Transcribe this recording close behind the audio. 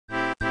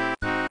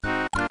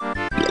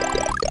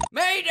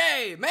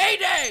Mayday!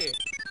 Mayday!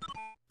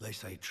 They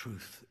say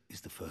truth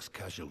is the first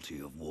casualty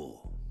of war.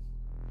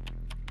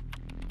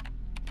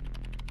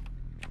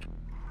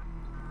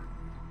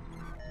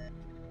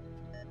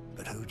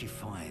 But who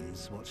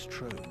defines what's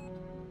true?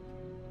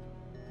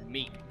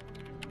 Me.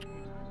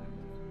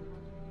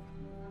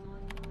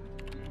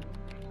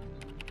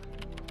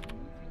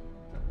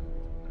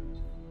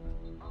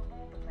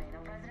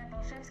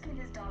 And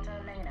his daughter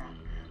Elena.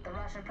 The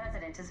Russian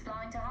president is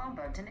flying to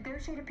Hamburg to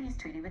negotiate a peace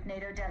treaty with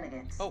NATO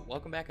delegates. Oh,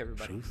 welcome back,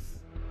 everybody. Truth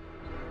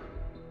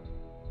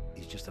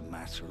is just a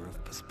matter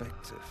of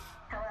perspective.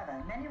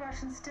 However, many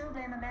Russians still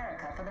blame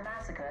America for the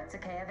massacre at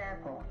Zakhaev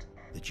Airport.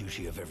 The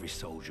duty of every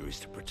soldier is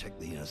to protect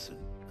the innocent,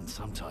 and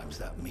sometimes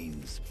that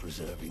means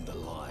preserving the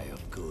lie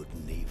of good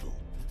and evil.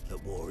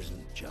 That war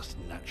isn't just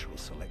natural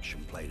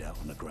selection played out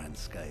on a grand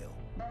scale.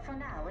 But for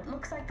now, it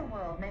looks like the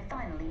world may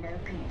finally know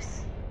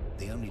peace.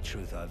 The only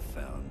truth I've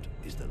found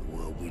is that the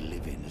world we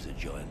live in is a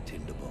giant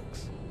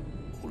tinderbox.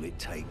 All it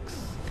takes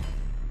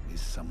is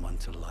someone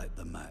to light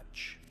the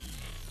match.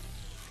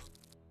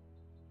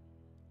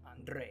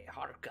 Andrei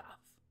Kharkov.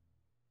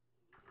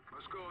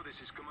 Moscow, this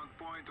is command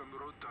point on the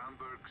road to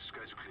Hamburg.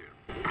 Skies are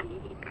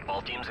clear.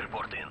 All teams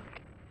report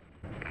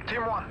in.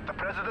 Team 1, the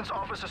president's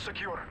office is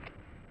secure.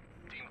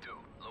 Team 2,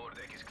 lower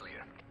deck is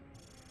clear.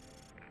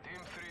 Team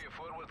 3,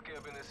 forward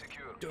cabin is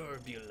secure.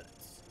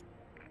 Turbulence.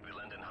 We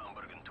land in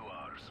Hamburg in 2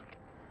 hours.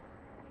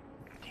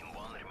 Team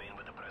 1 remain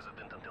with the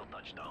president until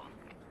touchdown.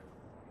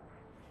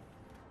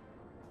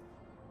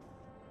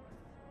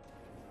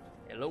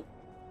 Hello.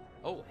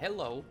 Oh,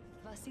 hello.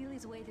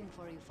 Vasily's waiting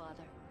for you,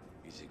 father.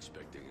 He's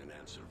expecting an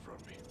answer from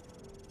me.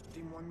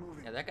 Team 1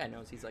 moving. Yeah, that guy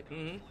knows. He's like,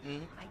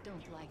 I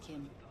don't like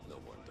him. No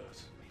one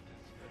does.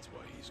 That's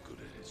why he's good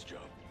at his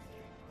job.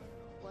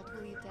 What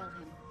will you tell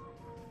him?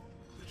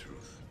 The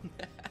truth.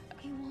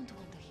 He won't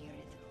want to hear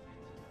it.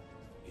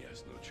 He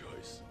has no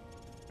choice.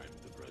 I'm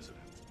the president.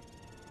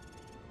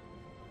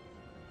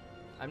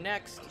 I'm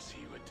next. I'll see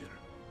you at dinner.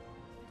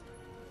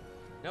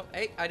 No,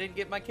 hey, I didn't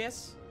get my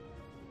kiss.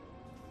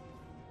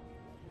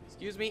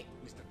 Excuse me.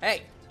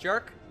 Hey,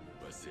 jerk.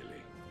 Vasily.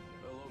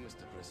 Hello,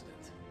 Mr.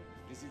 President.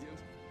 President?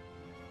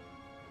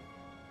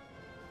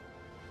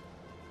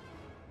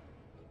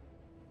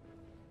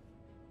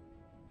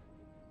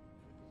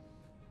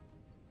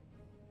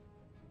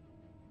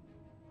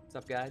 What's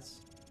up, guys?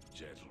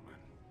 Gentlemen,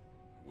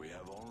 we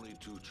have only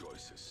 2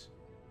 choices.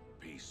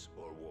 Peace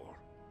or war.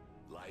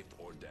 Life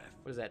or death.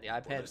 What is that, the For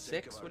iPad the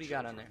sake 6? of What do our you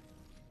got on there?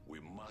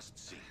 children, we must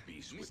seek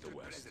peace with the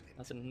West.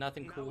 Nothing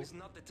Now cool. is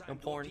not the time No to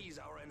porn. appease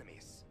our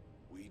enemies.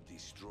 We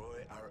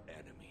destroy our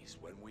enemies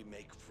when we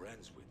make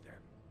friends with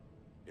them.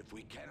 If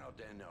we cannot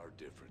end our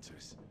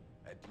differences,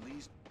 at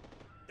least...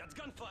 That's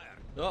gunfire!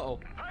 Uh-oh.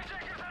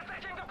 Hijackers are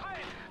taking the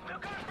plane! The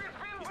cockpit's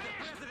been Mr.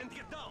 breached! President,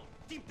 get down!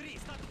 Team 3,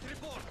 start to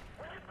report!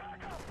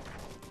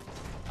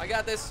 I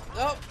got this.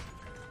 Oh.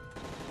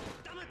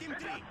 Down on Team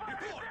 3,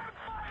 report!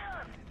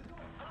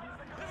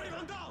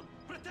 Everyone down!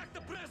 Protect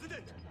the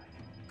president!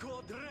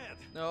 Code red!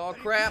 Oh,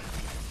 crap.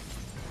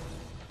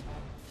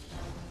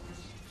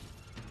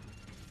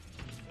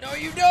 No,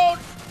 you don't!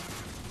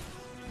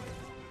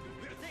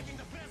 We're taking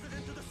the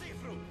president to the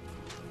safe room!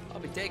 I'll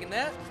be taking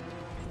that.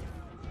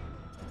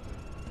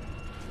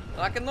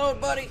 Lock and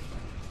load, buddy.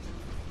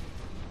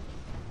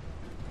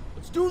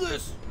 Let's do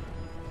this.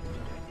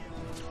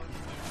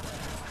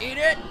 Eat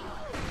it.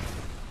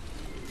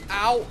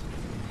 Ow.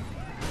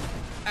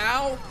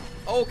 Ow.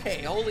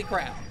 Okay, holy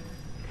crap.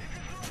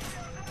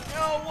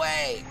 No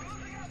way.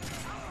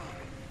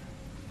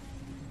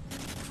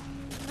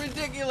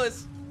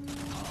 Ridiculous.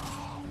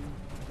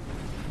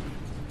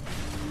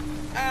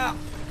 Ow.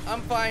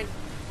 I'm fine.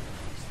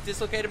 Just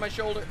dislocated my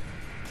shoulder.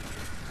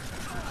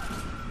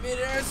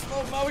 Mid-air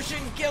slow motion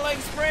killing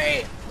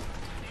spree.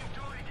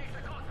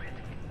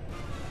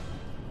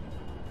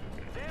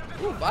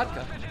 Ooh,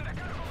 vodka.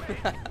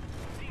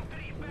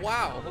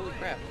 Wow, holy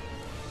crap.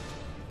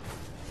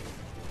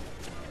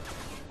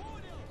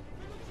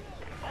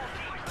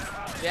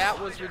 That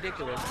was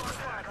ridiculous.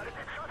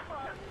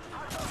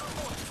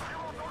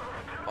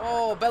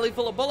 Oh, belly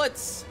full of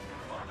bullets.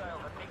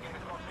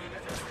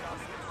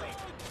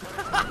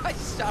 I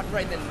shot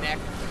right in the neck.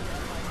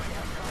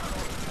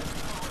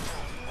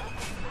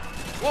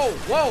 Whoa,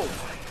 whoa!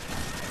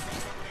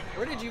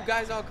 Where did you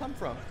guys all come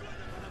from?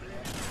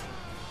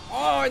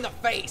 Oh, in the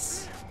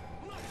face!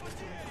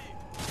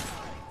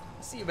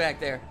 See you back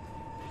there.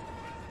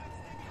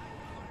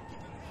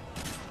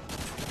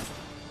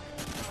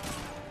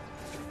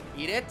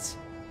 Eat it.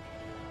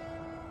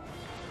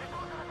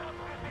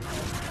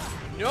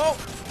 Nope.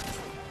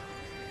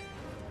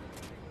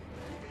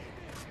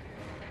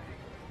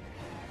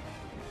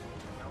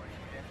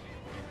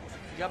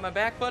 You got my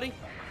back, buddy?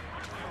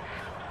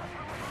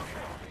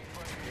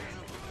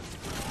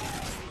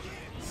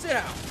 Sit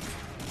down.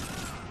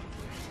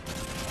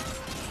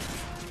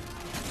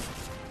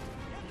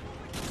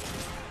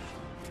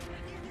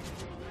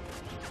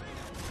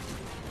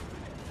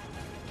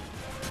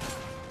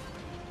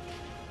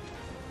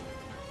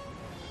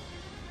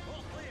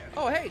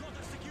 Oh, hey.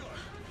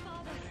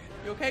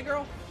 You okay,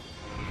 girl?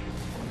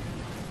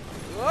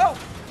 Whoa!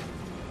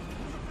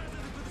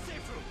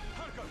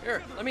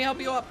 Here, let me help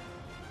you up.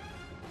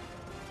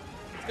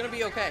 It's gonna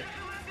be okay.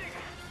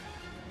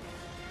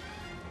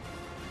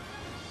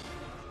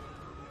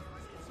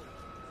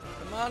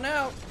 Come on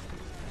out.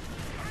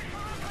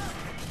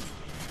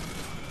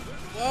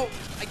 Whoa,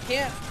 I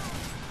can't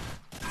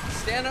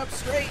stand up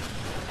straight.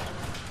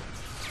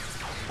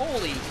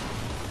 Holy.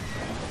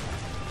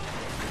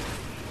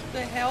 What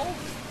the hell?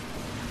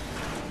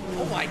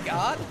 Oh my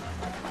god.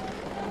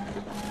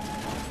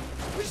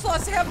 We just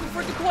lost half the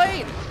freaking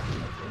plane.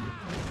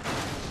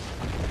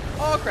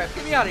 Oh crap,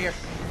 get me out of here.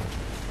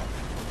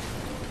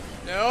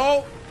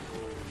 No.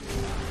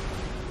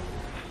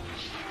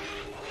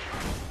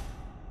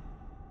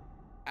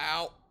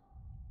 Ow.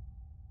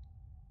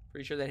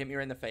 Pretty sure that hit me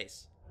right in the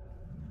face.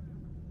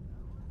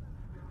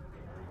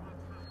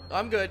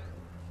 I'm good.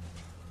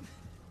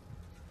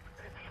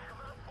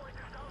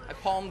 I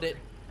palmed it.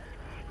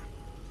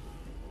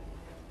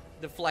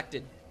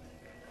 Deflected.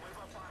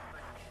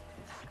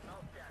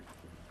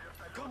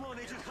 Come on,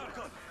 Agent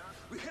Harkon.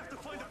 We have to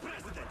find the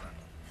president.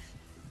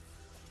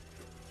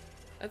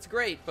 That's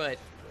great, but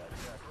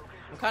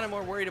I'm kind of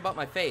more worried about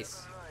my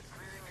face.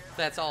 If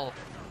that's all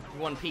in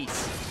one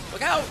piece.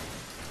 Look out!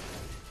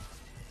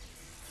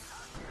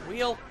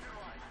 Wheel.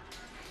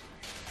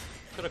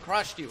 Could have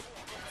crushed you.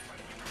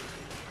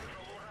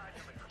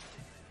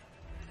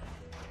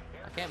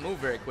 I can't move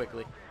very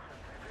quickly.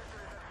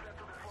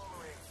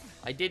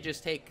 I did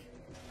just take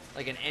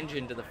like an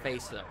engine to the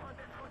face though.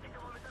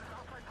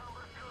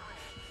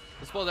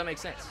 I suppose that makes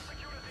sense.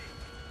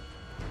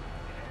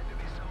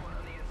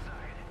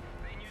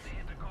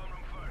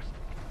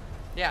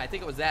 Yeah, I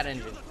think it was that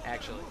engine,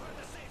 actually.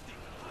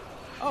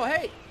 Oh,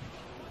 hey!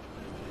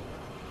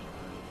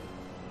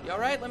 You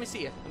alright? Let me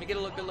see you. Let me get a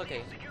good look at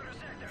you.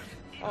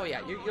 Oh,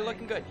 yeah, you're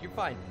looking good. You're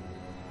fine.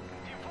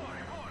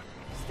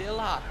 Still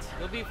hot.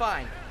 You'll be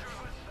fine.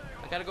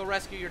 I gotta go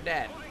rescue your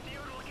dad.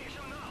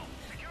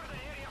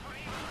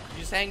 You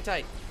just hang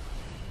tight.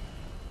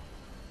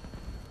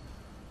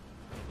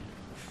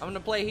 I'm gonna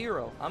play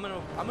hero. I'm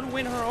gonna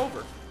win her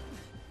over.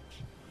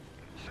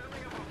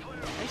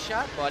 Nice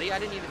shot, buddy. I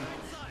didn't even...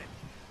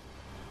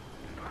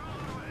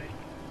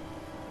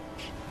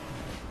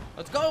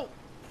 Let's go!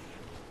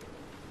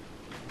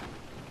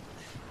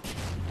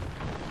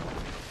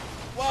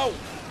 Whoa!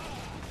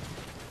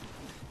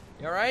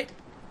 You alright?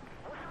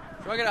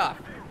 Shrug it off.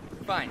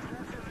 You're fine.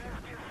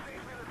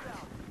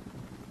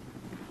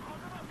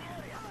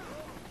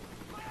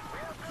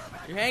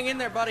 You hang in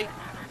there, buddy.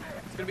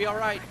 It's gonna be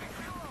alright.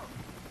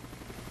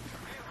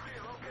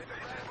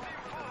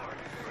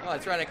 Oh,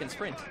 that's right, I can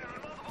sprint.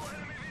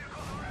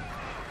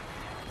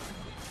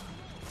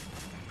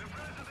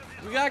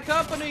 We got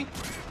company!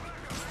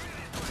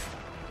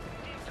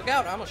 Look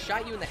out, I almost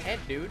shot you in the head,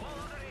 dude.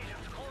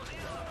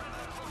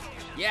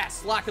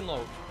 Yes, lock and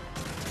load.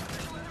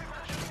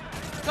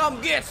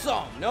 Come get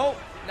some! Nope,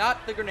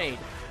 not the grenade.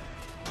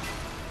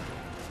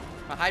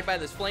 I'll hide by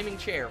this flaming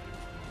chair.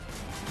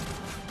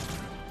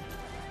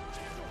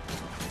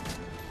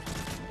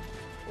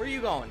 Where are you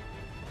going?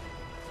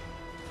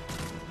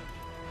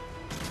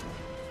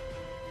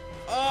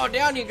 Oh,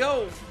 down you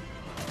go!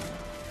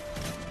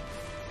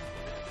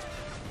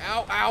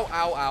 Ow, ow,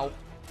 ow, ow.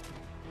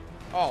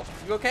 Oh,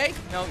 you okay?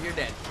 No, you're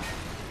dead.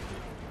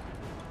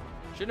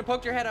 Shouldn't have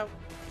poked your head out.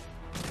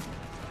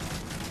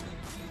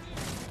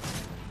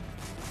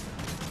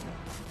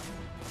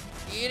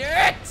 Eat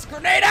it!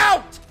 Grenade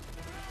out!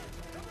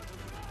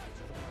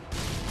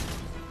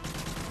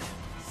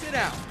 Sit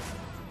down.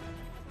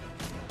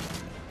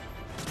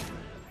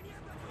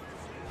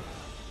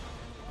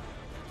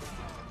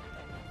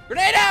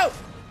 Grenade out!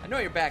 I know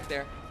you're back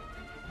there.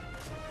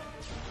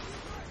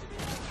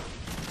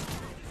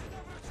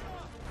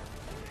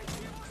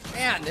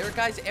 Man, there are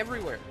guys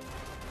everywhere.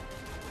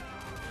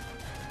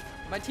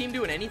 My team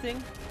doing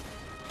anything?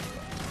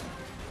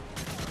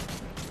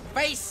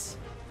 Face!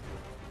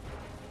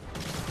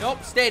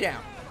 Nope, stay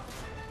down.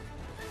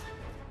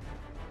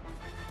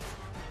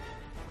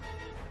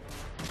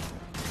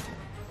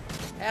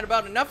 Had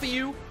about enough of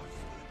you.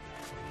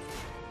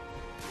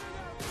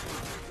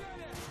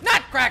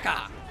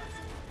 Nutcracker!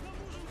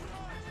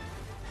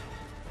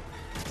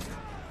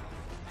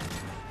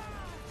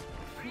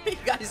 What are you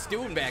guys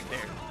doing back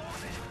there?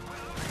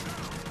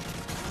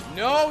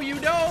 No, you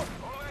don't!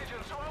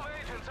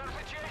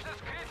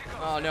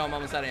 Oh no, I'm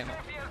almost out of ammo.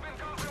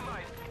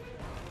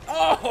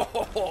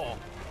 Oh!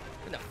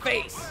 In the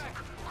face!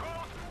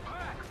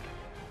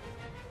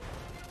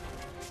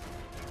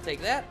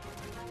 Take that.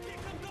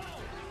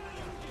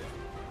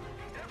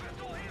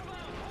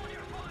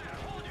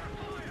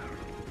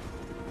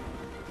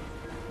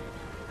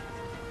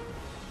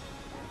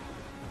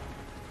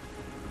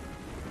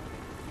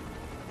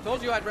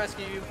 Told you I'd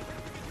rescue you.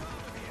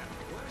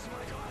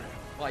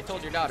 Well, I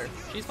told your daughter.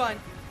 She's fine.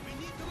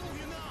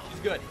 She's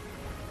good.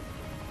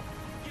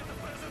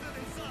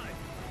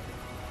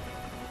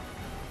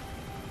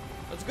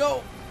 Let's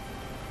go.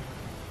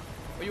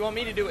 Or you want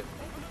me to do it?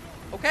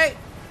 Okay.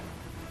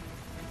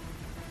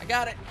 I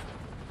got it.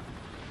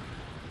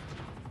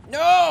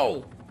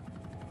 No!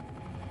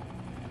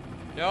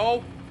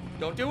 No!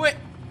 Don't do it!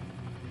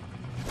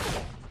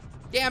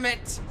 Damn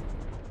it!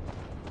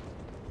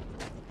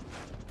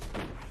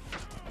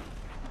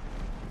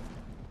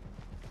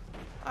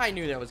 I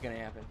knew that was gonna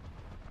happen.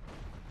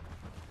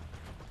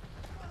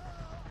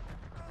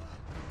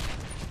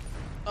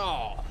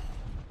 Oh.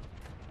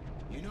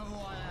 You know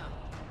who I am?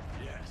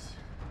 Yes.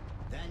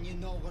 Then you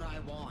know what I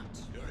want.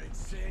 You're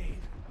insane.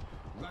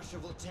 Russia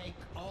will take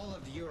all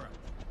of Europe,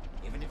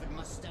 even if it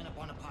must stand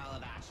upon a pile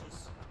of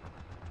ashes.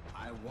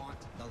 I want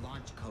the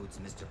launch codes,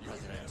 Mr.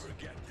 President. You'll never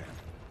get them.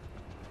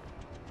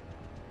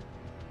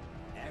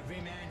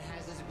 Every man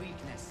has his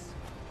weakness.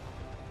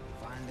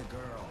 Find the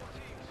girl.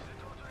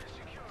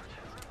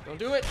 Don't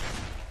do it.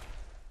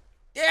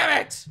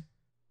 Damn it!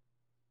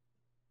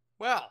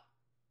 Well,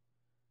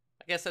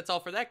 I guess that's all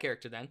for that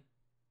character then.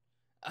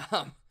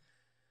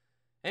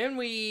 And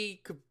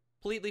we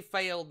completely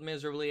failed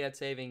miserably at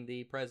saving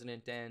the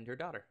president and her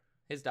daughter.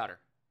 His daughter.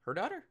 Her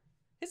daughter?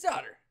 His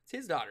daughter. It's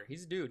his daughter.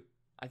 He's a dude,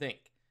 I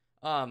think.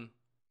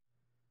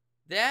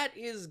 That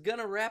is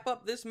gonna wrap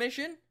up this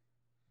mission.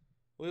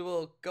 We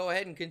will go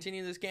ahead and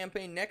continue this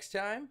campaign next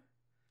time.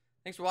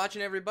 Thanks for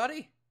watching,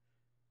 everybody.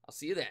 I'll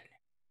see you then.